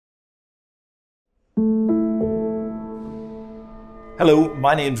Hello,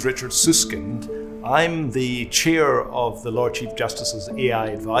 my name's Richard Susskind. I'm the chair of the Lord Chief Justice's AI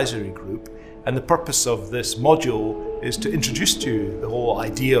Advisory Group, and the purpose of this module is to introduce to you the whole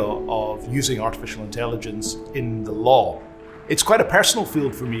idea of using artificial intelligence in the law. It's quite a personal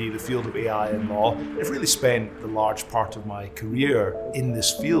field for me, the field of AI in law. I've really spent the large part of my career in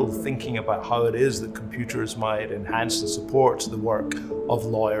this field thinking about how it is that computers might enhance and support the work of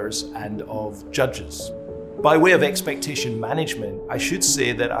lawyers and of judges. By way of expectation management, I should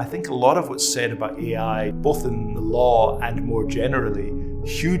say that I think a lot of what's said about AI, both in the law and more generally,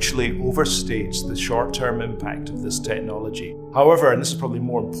 hugely overstates the short-term impact of this technology. However, and this is probably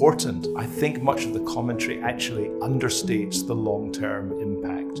more important, I think much of the commentary actually understates the long-term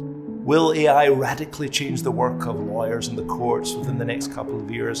impact. Will AI radically change the work of lawyers in the courts within the next couple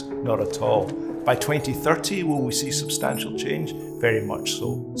of years? Not at all. By 2030, will we see substantial change? Very much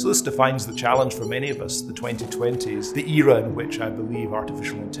so. So this defines the challenge for many of us, the 2020s, the era in which I believe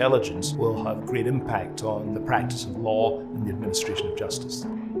artificial intelligence will have great impact on the practice of law and the administration of justice.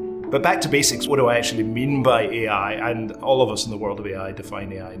 But back to basics, what do I actually mean by AI? And all of us in the world of AI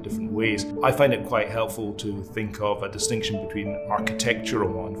define AI in different ways. I find it quite helpful to think of a distinction between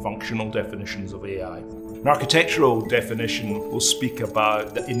architectural and functional definitions of AI. An architectural definition will speak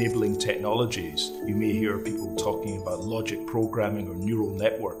about the enabling technologies. You may hear people talking about logic programming or neural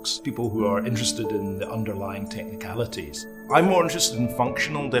networks, people who are interested in the underlying technicalities. I'm more interested in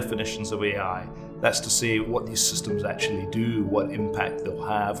functional definitions of AI. That's to say what these systems actually do, what impact they'll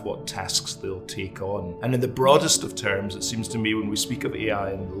have, what tasks they'll take on. And in the broadest of terms, it seems to me when we speak of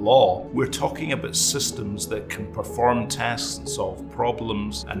AI in the law, we're talking about systems that can perform tasks and solve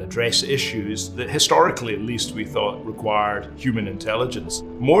problems and address issues that historically at least we thought required human intelligence.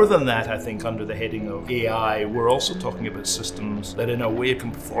 More than that, I think under the heading of AI, we're also talking about systems that in a way can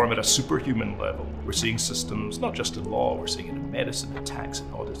perform at a superhuman level. We're seeing systems, not just in law, we're seeing it in medicine, in tax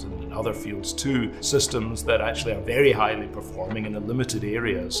and audit and in other fields too, systems that actually are very highly performing in the limited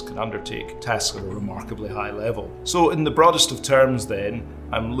areas, can undertake tasks at a remarkably high level. So in the broadest of terms then,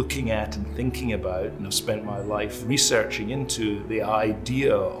 I'm looking at and thinking about, and I've spent my life researching into the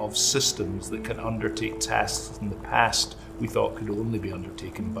idea of systems that can undertake tasks in the past we thought could only be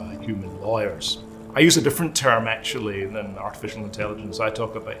undertaken by human lawyers. I use a different term actually than artificial intelligence. I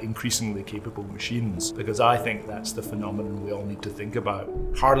talk about increasingly capable machines because I think that's the phenomenon we all need to think about.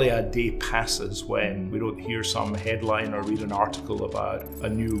 Hardly a day passes when we don't hear some headline or read an article about a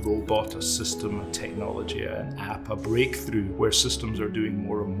new robot, a system, a technology, an app, a breakthrough where systems are doing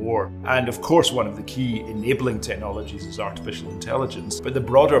more and more. And of course, one of the key enabling technologies is artificial intelligence. But the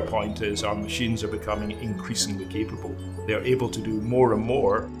broader point is our machines are becoming increasingly capable. They're able to do more and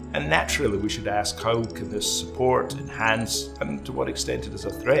more. And naturally, we should ask, how can this support, enhance, and to what extent it is a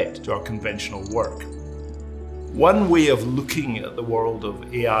threat to our conventional work? One way of looking at the world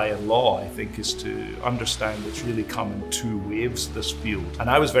of AI and law, I think, is to understand it's really come in two waves, this field. And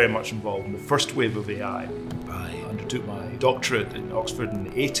I was very much involved in the first wave of AI. I undertook my doctorate in Oxford in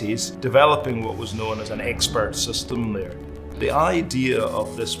the 80s, developing what was known as an expert system there. The idea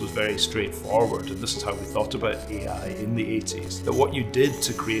of this was very straightforward, and this is how we thought about AI in the 80s, that what you did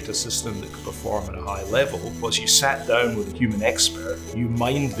to create a system that could perform at a high level was you sat down with a human expert, you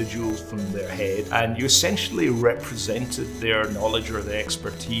mined the jewels from their head, and you essentially represented their knowledge or their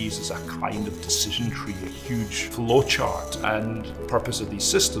expertise as a kind of decision tree, a huge flowchart. And the purpose of these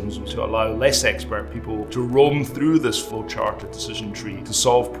systems was to allow less expert people to roam through this flowchart or decision tree to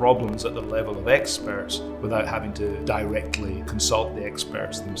solve problems at the level of experts without having to directly consult the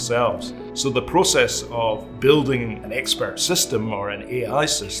experts themselves. So the process of building an expert system or an AI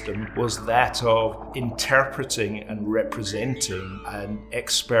system was that of interpreting and representing an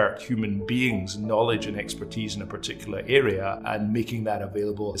expert human being's knowledge and expertise in a particular area and making that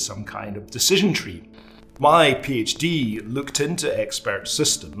available as some kind of decision tree. My PhD looked into expert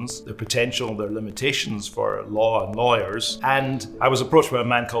systems, their potential, their limitations for law and lawyers, and I was approached by a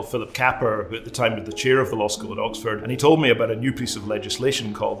man called Philip Capper, who at the time was the chair of the law school at Oxford, and he told me about a new piece of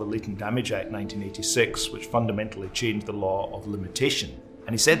legislation called the Latent Damage Act 1986, which fundamentally changed the law of limitation.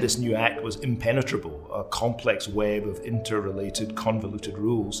 And he said this new act was impenetrable, a complex web of interrelated, convoluted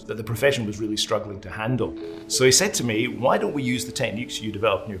rules that the profession was really struggling to handle. So he said to me, why don't we use the techniques you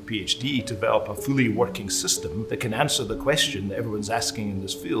developed in your PhD to develop a fully working system that can answer the question that everyone's asking in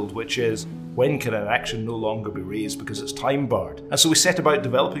this field, which is, when can an action no longer be raised because it's time barred? And so we set about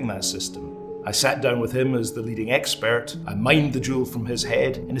developing that system. I sat down with him as the leading expert, I mined the jewel from his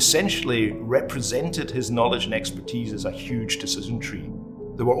head, and essentially represented his knowledge and expertise as a huge decision tree.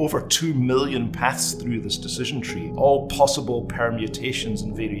 There were over 2 million paths through this decision tree, all possible permutations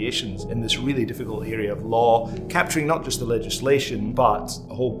and variations in this really difficult area of law, capturing not just the legislation, but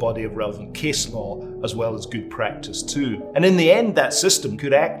a whole body of relevant case law, as well as good practice too. And in the end, that system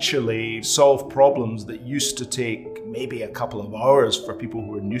could actually solve problems that used to take maybe a couple of hours for people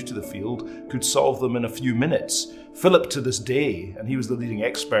who were new to the field, could solve them in a few minutes. Philip, to this day, and he was the leading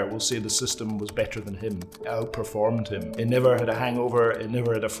expert, will say the system was better than him, outperformed him. It never had a hangover, it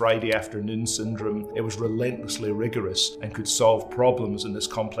never had a Friday afternoon syndrome. It was relentlessly rigorous and could solve problems in this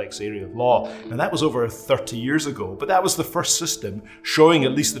complex area of law. Now that was over 30 years ago, but that was the first system showing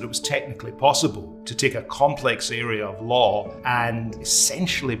at least that it was technically possible to take a complex area of law and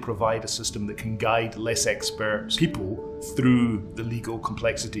essentially provide a system that can guide less expert people through the legal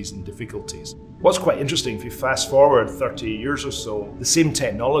complexities and difficulties. What's quite interesting, if you fast forward 30 years or so, the same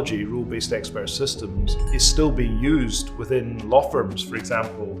technology, rule-based expert systems, is still being used within law firms. For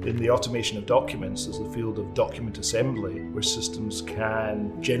example, in the automation of documents, there's the field of document assembly, where systems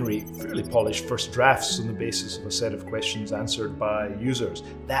can generate fairly polished first drafts on the basis of a set of questions answered by users.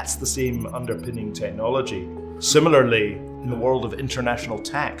 That's the same underpinning technology. Similarly, in the world of international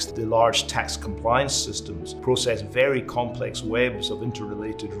tax, the large tax compliance systems process very complex webs of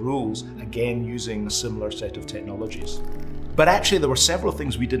interrelated rules, again using a similar set of technologies. But actually there were several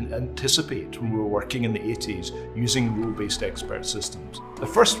things we didn't anticipate when we were working in the 80s using rule-based expert systems. The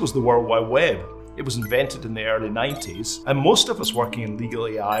first was the World Wide Web. It was invented in the early 90s, and most of us working in legal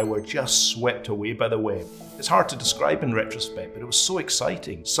AI were just swept away by the web. It's hard to describe in retrospect, but it was so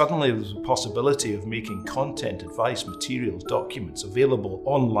exciting. Suddenly there was a possibility of making content, advice, materials, documents available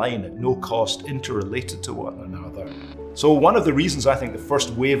online at no cost, interrelated to one another. So one of the reasons I think the first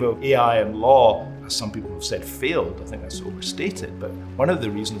wave of AI and law, as some people have said, failed, I think that's overstated, but one of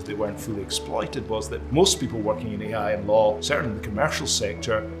the reasons they weren't fully exploited was that most people working in AI and law, certainly in the commercial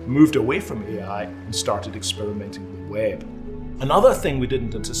sector, moved away from AI and started experimenting with the web. Another thing we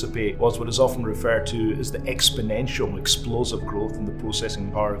didn't anticipate was what is often referred to as the exponential, explosive growth in the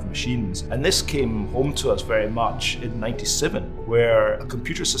processing power of machines. And this came home to us very much in '97, where a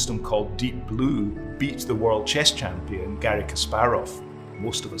computer system called Deep Blue beat the world chess champion, Garry Kasparov.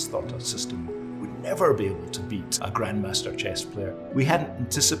 Most of us thought that system would never be able to beat a grandmaster chess player. We hadn't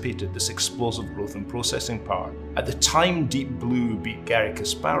anticipated this explosive growth in processing power. At the time Deep Blue beat Garry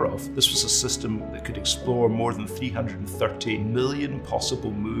Kasparov, this was a system that could explore more than 330 million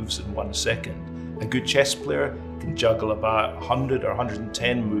possible moves in 1 second. A good chess player can juggle about 100 or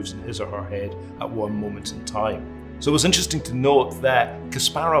 110 moves in his or her head at one moment in time. So it was interesting to note that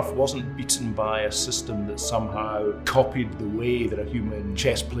Kasparov wasn't beaten by a system that somehow copied the way that a human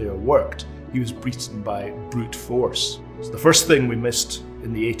chess player worked. He was beaten by brute force. So the first thing we missed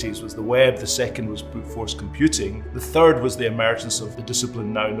in the 80s was the web, the second was brute force computing, the third was the emergence of the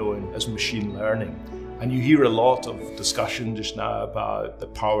discipline now known as machine learning. And you hear a lot of discussion just now about the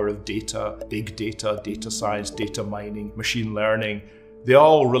power of data, big data, data science, data mining, machine learning. They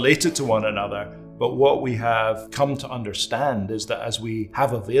all related to one another. But what we have come to understand is that as we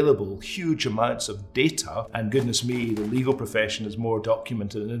have available huge amounts of data, and goodness me, the legal profession is more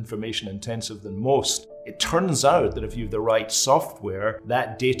documented and information intensive than most, it turns out that if you have the right software,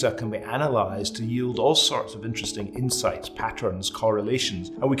 that data can be analysed to yield all sorts of interesting insights, patterns, correlations,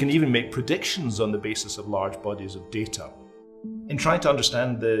 and we can even make predictions on the basis of large bodies of data. In trying to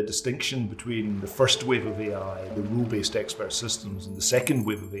understand the distinction between the first wave of AI, the rule-based expert systems, and the second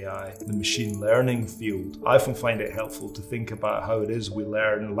wave of AI, the machine learning field, I often find it helpful to think about how it is we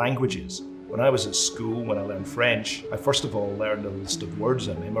learn languages. When I was at school, when I learned French, I first of all learned a list of words,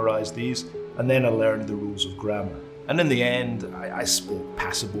 I memorised these, and then I learned the rules of grammar. And in the end, I spoke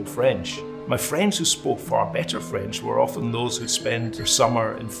passable French. My friends who spoke far better French were often those who spent their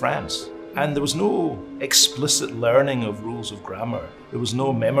summer in France. And there was no explicit learning of rules of grammar. There was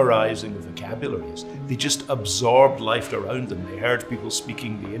no memorizing of vocabularies. They just absorbed life around them. They heard people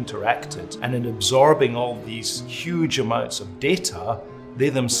speaking, they interacted. And in absorbing all these huge amounts of data, they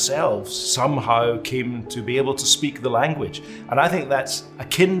themselves somehow came to be able to speak the language. And I think that's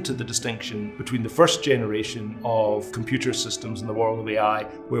akin to the distinction between the first generation of computer systems in the world of AI,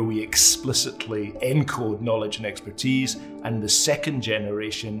 where we explicitly encode knowledge and expertise, and the second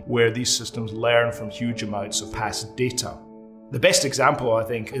generation, where these systems learn from huge amounts of past data. The best example, I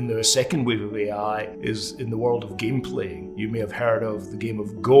think, in the second wave of AI is in the world of game playing. You may have heard of the game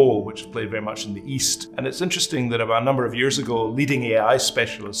of Go, which is played very much in the East. And it's interesting that about a number of years ago, leading AI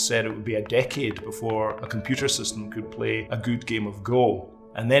specialists said it would be a decade before a computer system could play a good game of Go.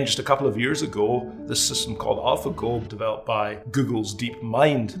 And then just a couple of years ago, this system called AlphaGo, developed by Google's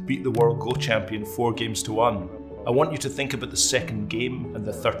DeepMind, beat the world Go champion 4 games to 1. I want you to think about the second game and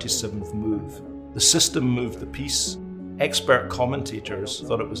the 37th move. The system moved the piece. Expert commentators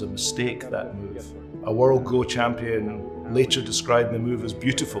thought it was a mistake, that move. A World Go champion later described the move as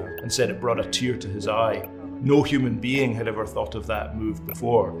beautiful and said it brought a tear to his eye. No human being had ever thought of that move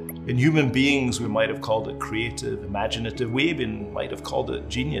before. In human beings, we might have called it creative, imaginative, we even might have called it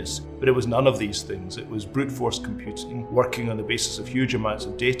genius. But it was none of these things. It was brute force computing, working on the basis of huge amounts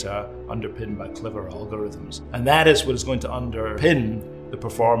of data underpinned by clever algorithms. And that is what is going to underpin the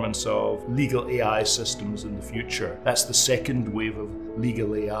performance of legal AI systems in the future. That's the second wave of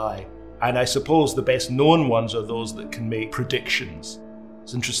legal AI. And I suppose the best known ones are those that can make predictions.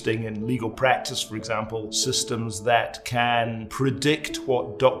 It's interesting in legal practice, for example, systems that can predict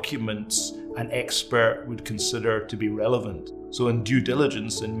what documents an expert would consider to be relevant. So in due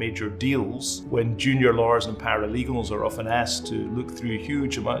diligence in major deals, when junior lawyers and paralegals are often asked to look through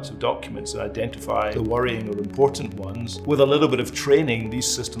huge amounts of documents and identify the worrying or important ones, with a little bit of training, these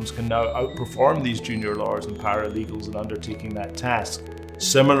systems can now outperform these junior lawyers and paralegals in undertaking that task.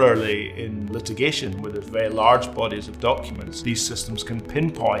 Similarly, in litigation, where there's very large bodies of documents, these systems can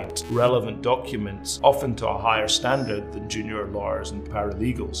pinpoint relevant documents, often to a higher standard than junior lawyers and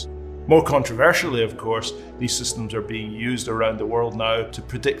paralegals. More controversially, of course, these systems are being used around the world now to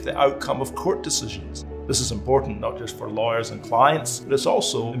predict the outcome of court decisions. This is important not just for lawyers and clients, but it's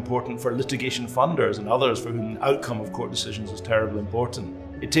also important for litigation funders and others for whom the outcome of court decisions is terribly important.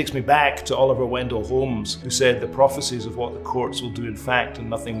 It takes me back to Oliver Wendell Holmes, who said the prophecies of what the courts will do in fact and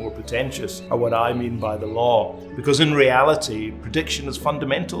nothing more pretentious are what I mean by the law. Because in reality, prediction is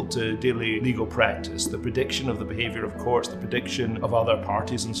fundamental to daily legal practice, the prediction of the behaviour of courts, the prediction of other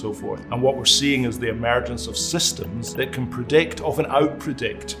parties and so forth. And what we're seeing is the emergence of systems that can predict, often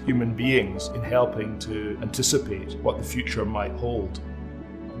out-predict, human beings in helping to anticipate what the future might hold.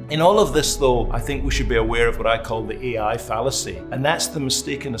 In all of this, though, I think we should be aware of what I call the AI fallacy, and that's the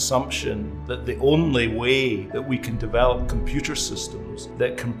mistaken assumption that the only way that we can develop computer systems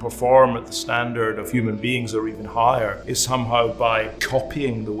that can perform at the standard of human beings or even higher is somehow by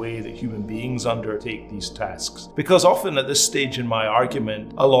copying the way that human beings undertake these tasks. Because often at this stage in my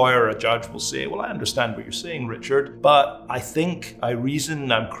argument, a lawyer or a judge will say, well, I understand what you're saying, Richard, but I think, I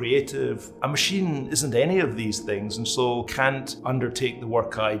reason, I'm creative. A machine isn't any of these things and so can't undertake the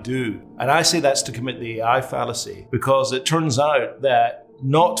work I do. And I say that's to commit the AI fallacy, because it turns out that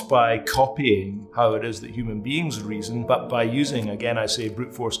not by copying how it is that human beings reason, but by using, again I say,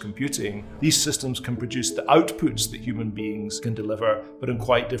 brute force computing, these systems can produce the outputs that human beings can deliver, but in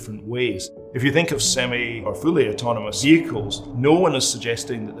quite different ways. If you think of semi or fully autonomous vehicles, no one is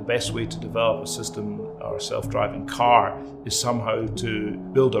suggesting that the best way to develop a system or a self-driving car is somehow to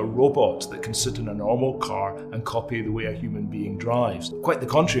build a robot that can sit in a normal car and copy the way a human being drives. Quite the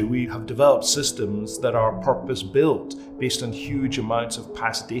contrary, we have developed systems that are purpose-built based on huge amounts of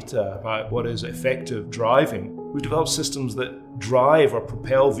past data about what is effective driving. We've developed systems that drive or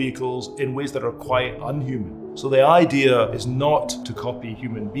propel vehicles in ways that are quite unhuman. So the idea is not to copy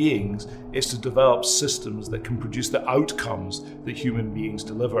human beings, it's to develop systems that can produce the outcomes that human beings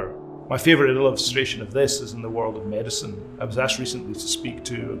deliver. My favourite illustration of this is in the world of medicine. I was asked recently to speak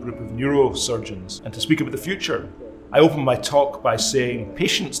to a group of neurosurgeons and to speak about the future. I opened my talk by saying,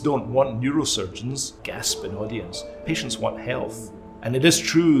 patients don't want neurosurgeons, gasp an audience. Patients want health. And it is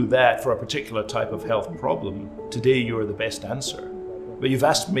true that for a particular type of health problem, today you're the best answer. But you've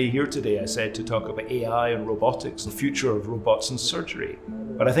asked me here today, I said, to talk about AI and robotics, the future of robots and surgery.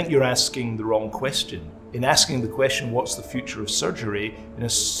 But I think you're asking the wrong question. In asking the question, what's the future of surgery, in a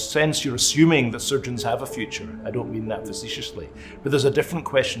sense you're assuming that surgeons have a future. I don't mean that facetiously. But there's a different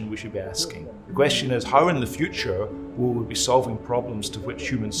question we should be asking. The question is, how in the future will we be solving problems to which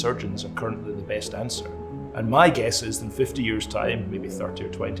human surgeons are currently the best answer? And my guess is in 50 years' time, maybe 30 or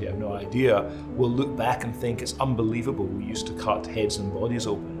 20, I have no idea, we'll look back and think it's unbelievable we used to cut heads and bodies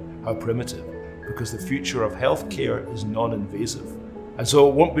open. How primitive. Because the future of healthcare is non-invasive. And so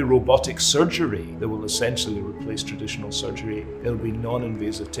it won't be robotic surgery that will essentially replace traditional surgery. It'll be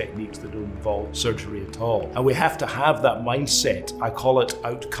non-invasive techniques that don't involve surgery at all. And we have to have that mindset, I call it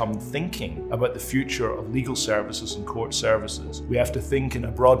outcome thinking, about the future of legal services and court services. We have to think in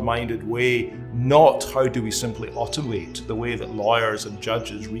a broad-minded way, not how do we simply automate the way that lawyers and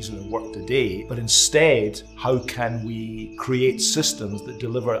judges reason and work today, but instead, how can we create systems that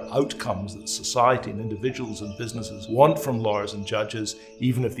deliver outcomes that society and individuals and businesses want from lawyers and judges,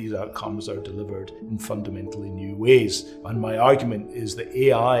 even if these outcomes are delivered in fundamentally new ways. And my argument is that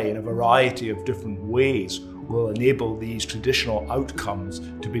AI, in a variety of different ways, will enable these traditional outcomes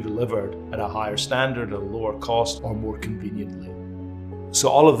to be delivered at a higher standard, at a lower cost, or more conveniently. So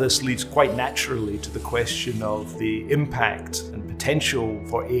all of this leads quite naturally to the question of the impact and potential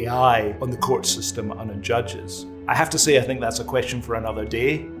for AI on the court system and on judges. I have to say, I think that's a question for another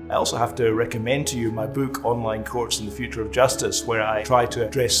day. I also have to recommend to you my book, Online Courts and the Future of Justice, where I try to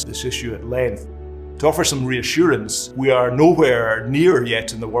address this issue at length. To offer some reassurance, we are nowhere near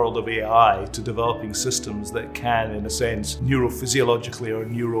yet in the world of AI to developing systems that can, in a sense, neurophysiologically or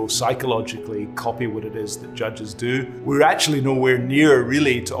neuropsychologically copy what it is that judges do. We're actually nowhere near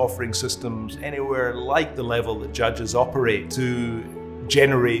really to offering systems anywhere like the level that judges operate to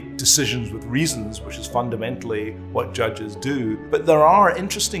generate decisions with reasons, which is fundamentally what judges do. But there are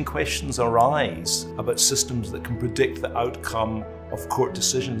interesting questions arise about systems that can predict the outcome of court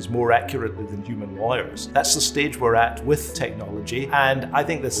decisions more accurately than human lawyers. That's the stage we're at with technology, and I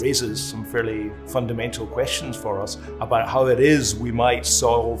think this raises some fairly fundamental questions for us about how it is we might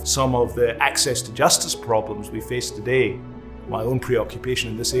solve some of the access to justice problems we face today. My own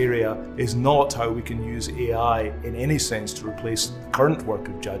preoccupation in this area is not how we can use AI in any sense to replace the current work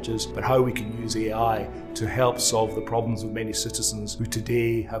of judges, but how we can use AI to help solve the problems of many citizens who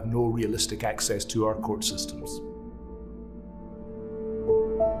today have no realistic access to our court systems.